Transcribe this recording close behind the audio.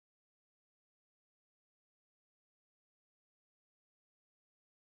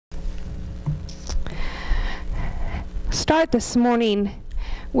start this morning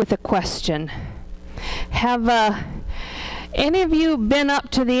with a question. Have any of you been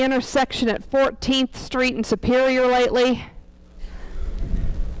up to the intersection at 14th Street and Superior lately?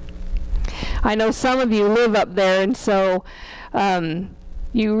 I know some of you live up there, and so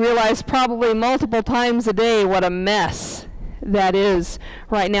you realize probably multiple times a day what a mess that is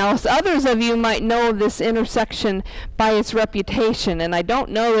right now. So others of you might know of this intersection by its reputation, and I don't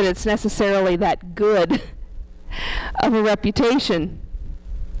know that it's necessarily that good of a reputation.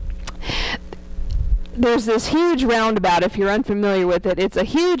 There's this huge roundabout, if you're unfamiliar with it. It's a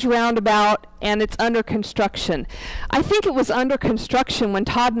huge roundabout, and it's under construction. I think it was under construction when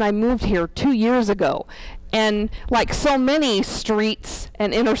Todd and I moved here 2 years ago. And like so many streets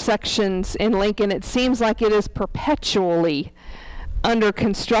and intersections in Lincoln, it seems like it is perpetually under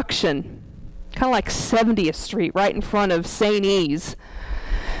construction. Kind of like 70th Street right in front of St. E's.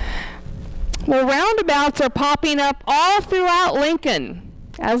 Well, roundabouts are popping up all throughout Lincoln,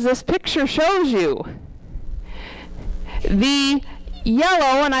 as this picture shows you. The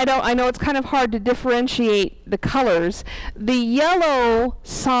yellow, and I know it's kind of hard to differentiate the colors. The yellow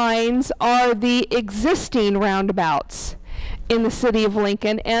signs are the existing roundabouts in the city of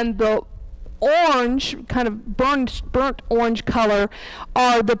Lincoln, and the orange, kind of burnt orange color,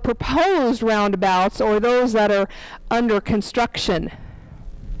 are the proposed roundabouts, or those that are under construction.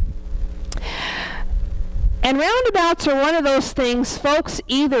 And roundabouts are one of those things folks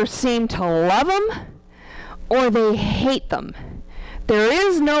either seem to love them or they hate them. There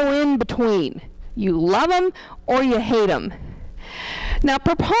is no in between. You love them or you hate them. Now,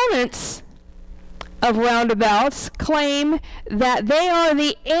 proponents of roundabouts claim that they are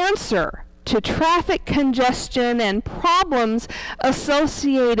the answer to traffic congestion and problems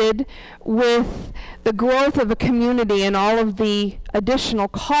associated with the growth of a community and all of the additional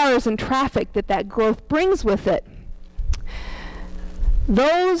cars and traffic that growth brings with it.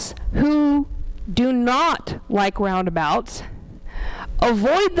 Those who do not like roundabouts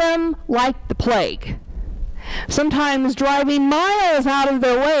avoid them like the plague, sometimes driving miles out of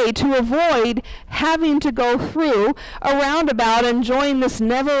their way to avoid having to go through a roundabout and join this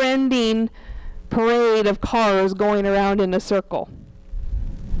never-ending parade of cars going around in a circle.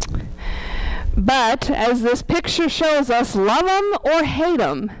 But as this picture shows us, love them or hate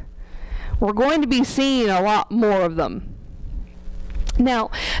them, we're going to be seeing a lot more of them. Now,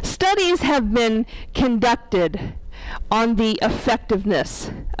 studies have been conducted on the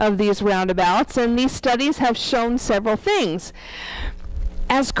effectiveness of these roundabouts, and these studies have shown several things.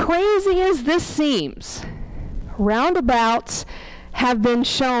 As crazy as this seems, roundabouts have been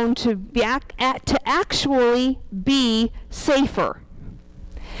shown to actually be safer.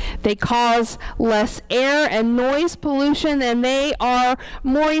 They cause less air and noise pollution, and they are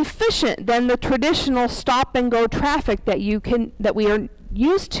more efficient than the traditional stop-and-go traffic that we are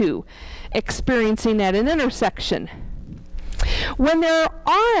used to experiencing at an intersection. When there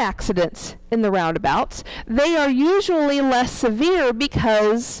are accidents in the roundabouts, they are usually less severe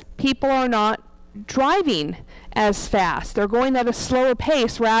because people are not driving as fast. They're going at a slower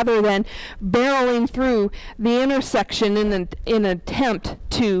pace rather than barreling through the intersection in an attempt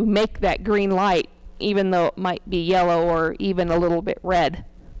to make that green light, even though it might be yellow or even a little bit red.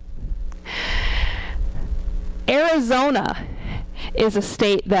 Arizona is a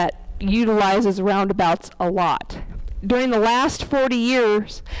state that utilizes roundabouts a lot. During the last 40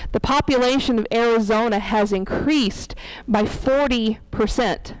 years, the population of Arizona has increased by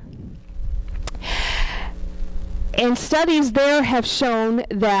 40%. And studies there have shown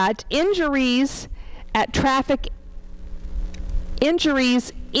that injuries in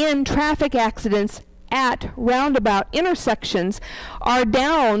traffic accidents at roundabout intersections are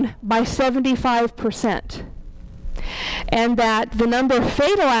down by 75%. And that the number of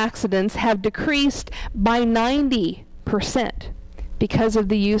fatal accidents have decreased by 90% because of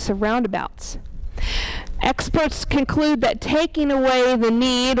the use of roundabouts. Experts conclude that taking away the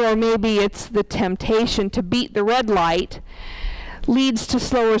need, or maybe it's the temptation, to beat the red light leads to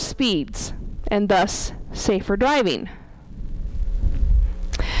slower speeds and thus safer driving.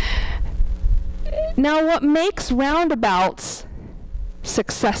 Now, what makes roundabouts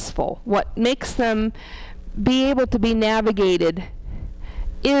successful, what makes them be able to be navigated,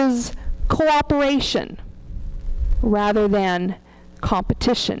 is cooperation rather than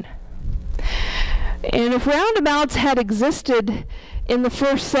competition. And if roundabouts had existed in the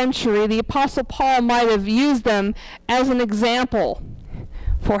first century, the Apostle Paul might have used them as an example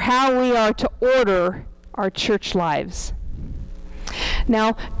for how we are to order our church lives.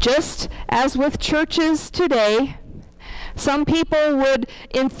 Now, just as with churches today, some people would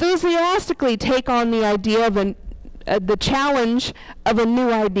enthusiastically take on the idea of the challenge of a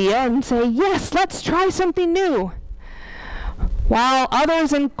new idea and say, yes, let's try something new. While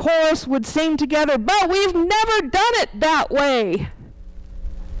others in chorus would sing together, but we've never done it that way.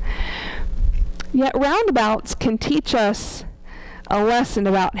 Yet roundabouts can teach us a lesson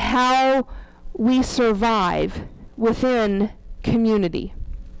about how we survive within community.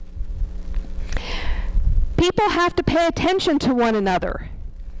 People have to pay attention to one another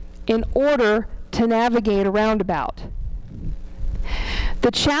in order to navigate a roundabout.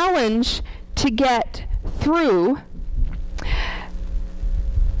 The challenge to get through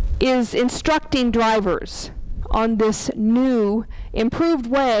is instructing drivers on this new, improved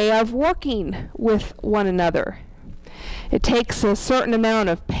way of working with one another. It takes a certain amount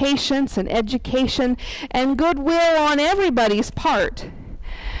of patience and education and goodwill on everybody's part.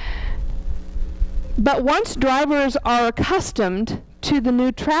 But once drivers are accustomed to the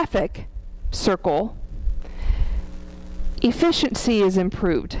new traffic circle, efficiency is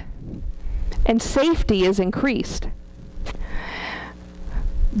improved and safety is increased.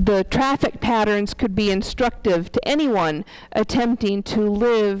 The traffic patterns could be instructive to anyone attempting to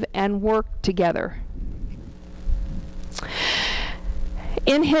live and work together.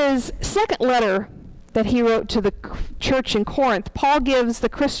 In his second letter that he wrote to the church in Corinth, Paul gives the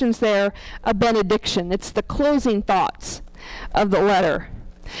Christians there a benediction. It's the closing thoughts of the letter.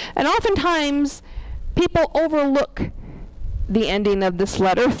 And oftentimes, people overlook the ending of this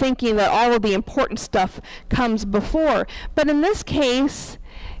letter, thinking that all of the important stuff comes before. But in this case,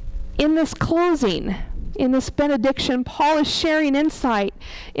 in this closing, in this benediction, Paul is sharing insight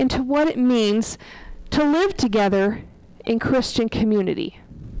into what it means to live together in Christian community.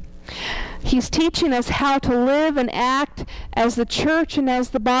 He's teaching us how to live and act as the church and as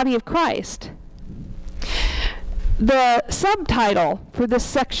the body of Christ. The subtitle for this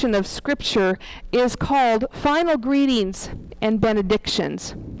section of Scripture is called Final Greetings and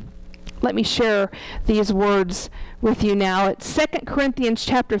Benedictions. Let me share these words with you now. It's 2 Corinthians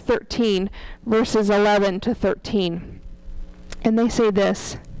chapter 13, verses 11 to 13. And they say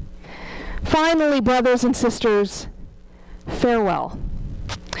this: "Finally, brothers and sisters, farewell.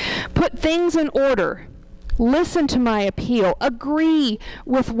 Put things in order. Listen to my appeal. Agree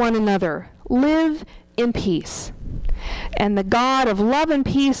with one another. Live in peace. And the God of love and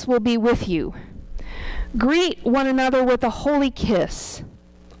peace will be with you. Greet one another with a holy kiss.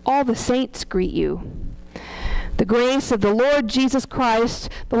 All the saints greet you. The grace of the Lord Jesus Christ,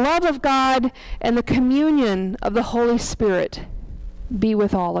 the love of God, and the communion of the Holy Spirit be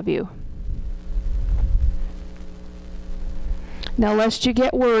with all of you." Now, lest you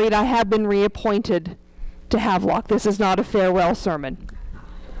get worried, I have been reappointed to Havelock. This is not a farewell sermon.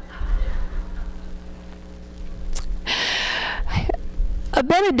 A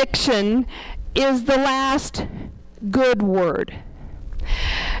benediction is the last good word.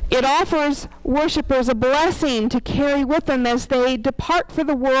 It offers worshipers a blessing to carry with them as they depart for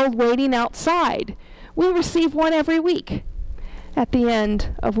the world waiting outside. We receive one every week at the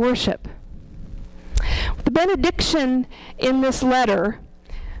end of worship. The benediction in this letter,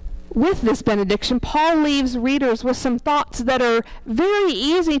 with this benediction, Paul leaves readers with some thoughts that are very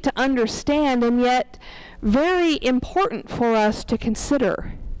easy to understand and yet very important for us to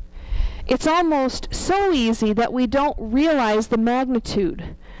consider. It's almost so easy that we don't realize the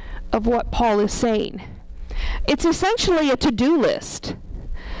magnitude of what Paul is saying. It's essentially a to-do list.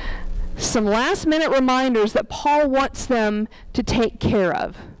 Some last-minute reminders that Paul wants them to take care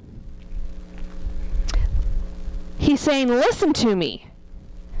of. He's saying, listen to me.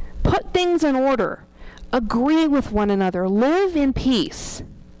 Put things in order. Agree with one another. Live in peace.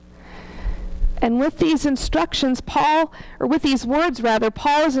 And with these instructions, with these words,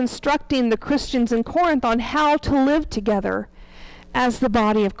 Paul is instructing the Christians in Corinth on how to live together as the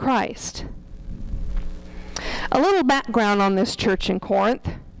body of Christ. A little background on this church in Corinth.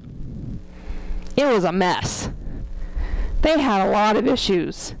 It was a mess. They had a lot of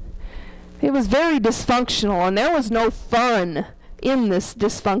issues. It was very dysfunctional, and there was no fun in this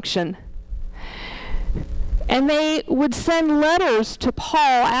dysfunction. And they would send letters to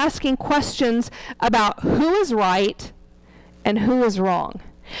Paul asking questions about who is right and who is wrong.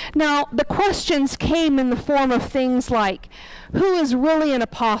 Now, the questions came in the form of things like, who is really an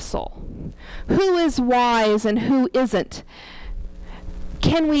apostle? Who is wise and who isn't?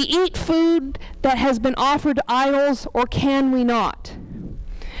 Can we eat food that has been offered to idols, or can we not?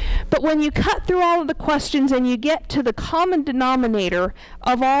 But when you cut through all of the questions and you get to the common denominator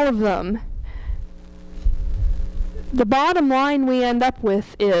of all of them, the bottom line we end up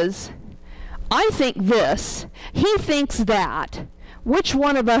with is, I think this, he thinks that. Which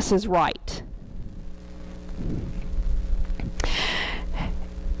one of us is right?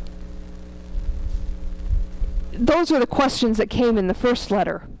 those are the questions that came in the first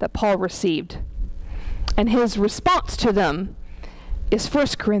letter that Paul received. And his response to them is 1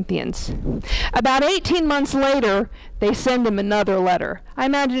 Corinthians. About 18 months later, they send him another letter. I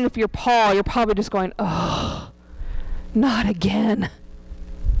imagine if you're Paul, you're probably just going, oh, not again.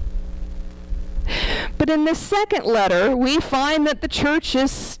 But in the second letter, we find that the church is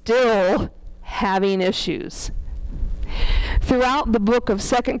still having issues. Throughout the book of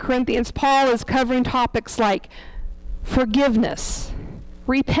 2 Corinthians, Paul is covering topics like forgiveness,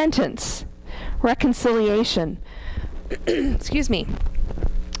 repentance, reconciliation. Excuse me.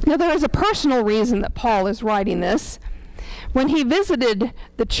 Now, there is a personal reason that Paul is writing this. When he visited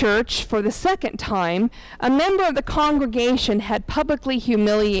the church for the second time, a member of the congregation had publicly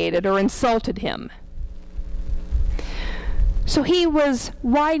humiliated or insulted him. So he was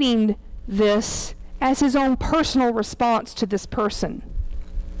writing this as his own personal response to this person.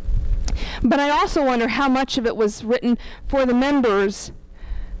 But I also wonder how much of it was written for the members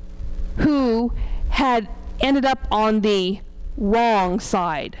who had ended up on the wrong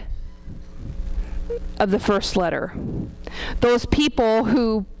side of the first letter. Those people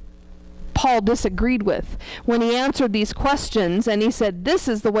who Paul disagreed with. When he answered these questions and he said, this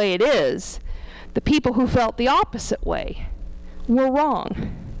is the way it is, the people who felt the opposite way were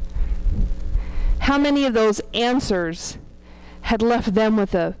wrong. How many of those answers had left them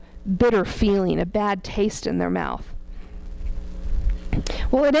with a bitter feeling, a bad taste in their mouth?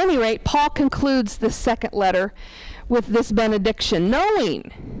 Well, at any rate, Paul concludes this second letter with this benediction,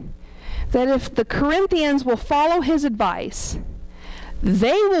 knowing that if the Corinthians will follow his advice,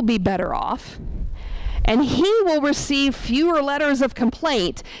 they will be better off, and he will receive fewer letters of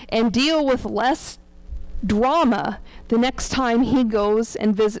complaint and deal with less drama the next time he goes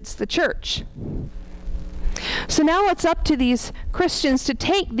and visits the church. So now it's up to these Christians to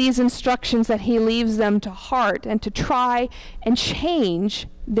take these instructions that he leaves them to heart and to try and change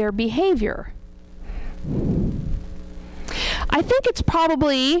their behavior. I think it's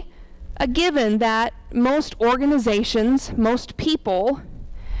probably a given that most organizations, most people,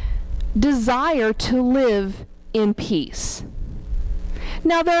 desire to live in peace.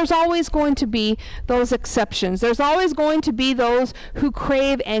 Now, there's always going to be those exceptions. There's always going to be those who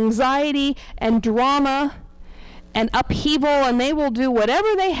crave anxiety and drama and upheaval, and they will do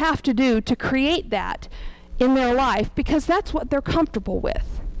whatever they have to do to create that in their life because that's what they're comfortable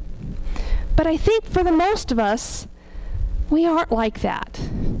with. But I think for the most of us, we aren't like that.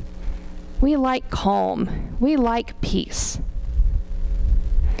 We like calm. We like peace.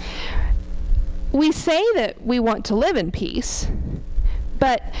 We say that we want to live in peace,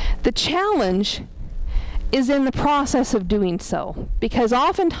 but the challenge is in the process of doing so, because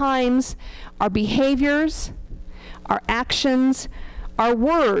oftentimes our behaviors, our actions, our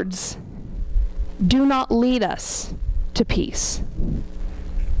words do not lead us to peace.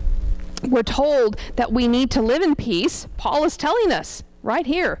 We're told that we need to live in peace. Paul is telling us right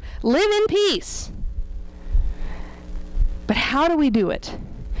here, live in peace. But how do we do it?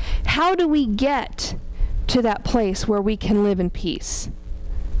 How do we get to that place where we can live in peace?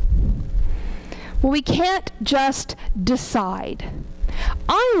 Well, we can't just decide,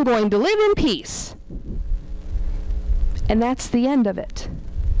 I'm going to live in peace. And that's the end of it.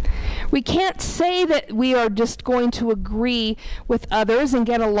 We can't say that we are just going to agree with others and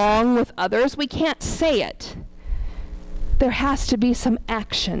get along with others. We can't say it. There has to be some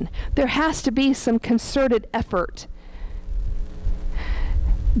action. There has to be some concerted effort.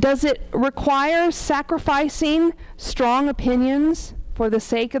 Does it require sacrificing strong opinions for the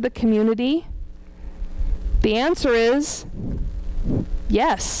sake of the community? The answer is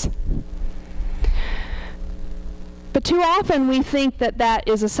yes. But too often we think that that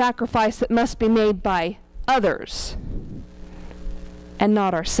is a sacrifice that must be made by others and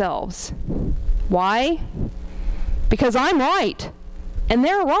not ourselves. Why? Because I'm right and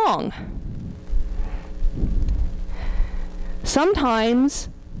they're wrong. Sometimes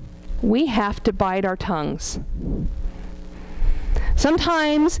we have to bite our tongues.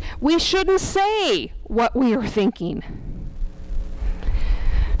 Sometimes we shouldn't say what we are thinking.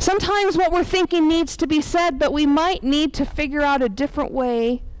 Sometimes what we're thinking needs to be said, but we might need to figure out a different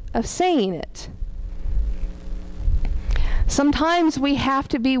way of saying it. Sometimes we have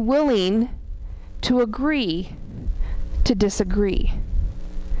to be willing to agree to disagree.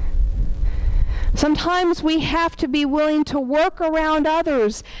 Sometimes we have to be willing to work around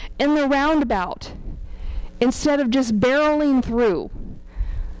others in the roundabout instead of just barreling through,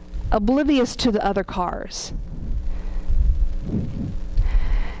 oblivious to the other cars.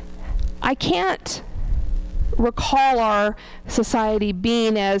 I can't recall our society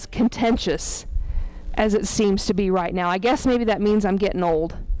being as contentious as it seems to be right now. I guess maybe that means I'm getting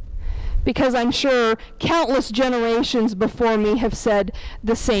old, because I'm sure countless generations before me have said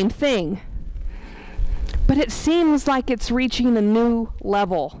the same thing. But it seems like it's reaching a new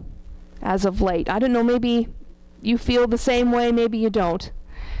level as of late. I don't know, maybe you feel the same way, maybe you don't.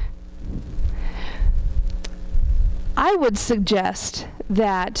 I would suggest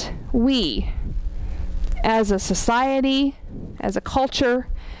that we, as a society, as a culture,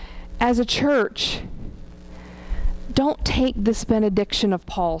 as a church, don't take this benediction of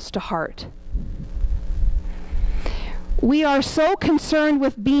Paul's to heart. We are so concerned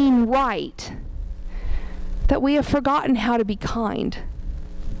with being right that we have forgotten how to be kind.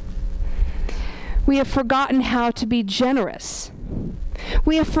 We have forgotten how to be generous.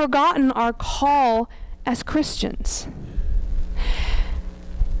 We have forgotten our call as Christians.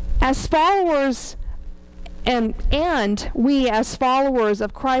 As followers, and we as followers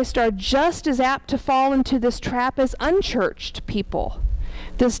of Christ are just as apt to fall into this trap as unchurched people,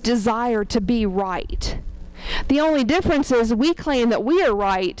 this desire to be right. The only difference is we claim that we are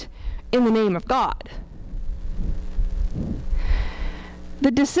right in the name of God.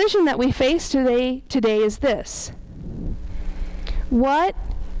 The decision that we face today is this: what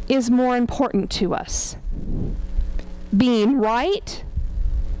is more important to us? Being right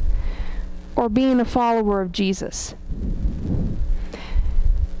or being a follower of Jesus?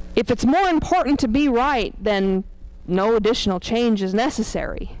 If it's more important to be right, then no additional change is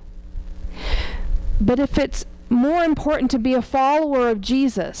necessary. But if it's more important to be a follower of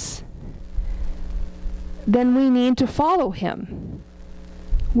Jesus, then we need to follow him.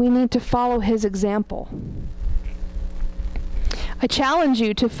 We need to follow his example. I challenge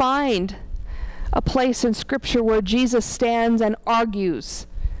you to find a place in Scripture where Jesus stands and argues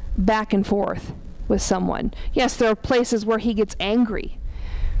back and forth with someone. Yes, there are places where he gets angry.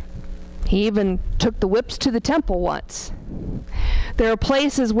 He even took the whips to the temple once. There are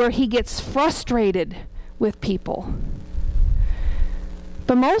places where he gets frustrated with people.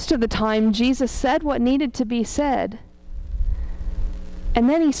 But most of the time, Jesus said what needed to be said, and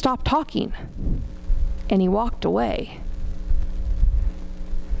then he stopped talking, and he walked away.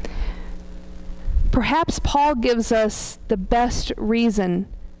 Perhaps Paul gives us the best reason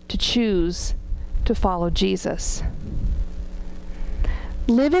to choose to follow Jesus.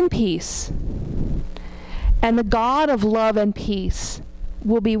 Live in peace, and the God of love and peace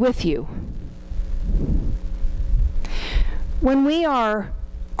will be with you. When we are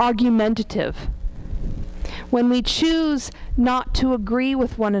argumentative, when we choose not to agree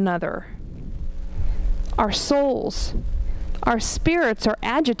with one another, our souls, our spirits are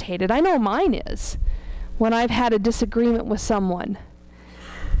agitated. I know mine is. When I've had a disagreement with someone,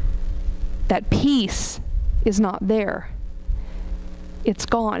 that peace is not there. It's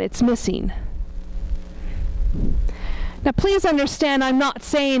gone. It's missing. Now, please understand, I'm not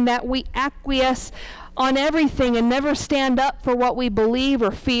saying that we acquiesce on everything and never stand up for what we believe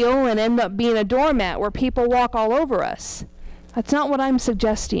or feel and end up being a doormat where people walk all over us. That's not what I'm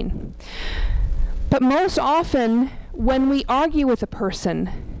suggesting. But most often, when we argue with a person,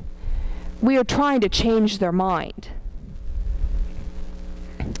 we are trying to change their mind.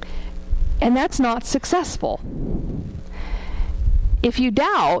 And that's not successful. If you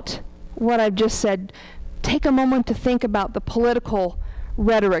doubt what I've just said, take a moment to think about the political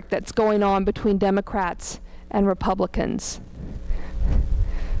rhetoric that's going on between Democrats and Republicans.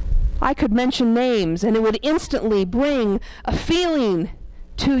 I could mention names, and it would instantly bring a feeling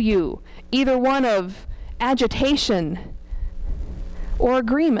to you, either one of agitation or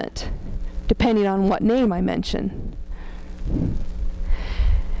agreement, depending on what name I mention.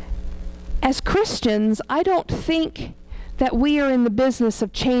 As Christians, I don't think that we are in the business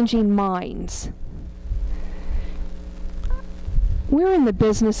of changing minds. We're in the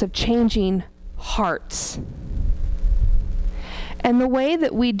business of changing hearts. And the way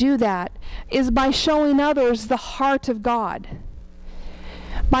that we do that is by showing others the heart of God.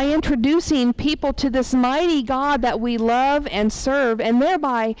 By introducing people to this mighty God that we love and serve, and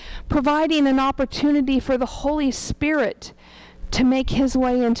thereby providing an opportunity for the Holy Spirit to make his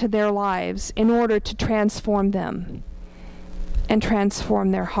way into their lives in order to transform them and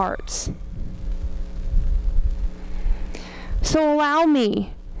transform their hearts. So allow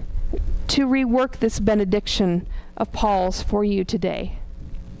me to rework this benediction of Paul's for you today.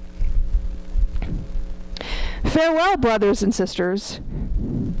 Farewell, brothers and sisters.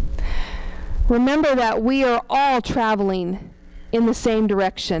 Remember that we are all traveling in the same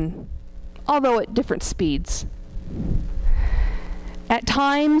direction, although at different speeds. At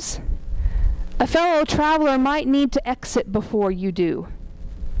times, a fellow traveler might need to exit before you do.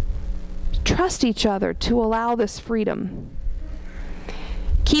 Trust each other to allow this freedom.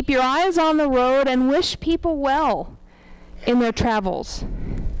 Keep your eyes on the road and wish people well in their travels.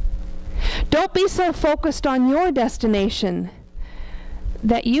 Don't be so focused on your destination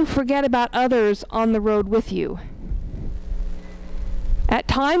that you forget about others on the road with you. At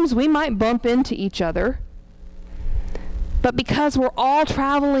times we might bump into each other, but because we're all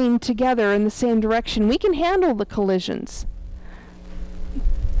traveling together in the same direction, we can handle the collisions.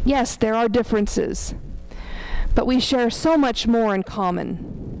 Yes, there are differences, but we share so much more in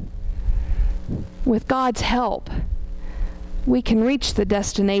common. With God's help, we can reach the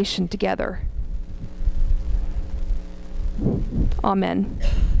destination together. Amen.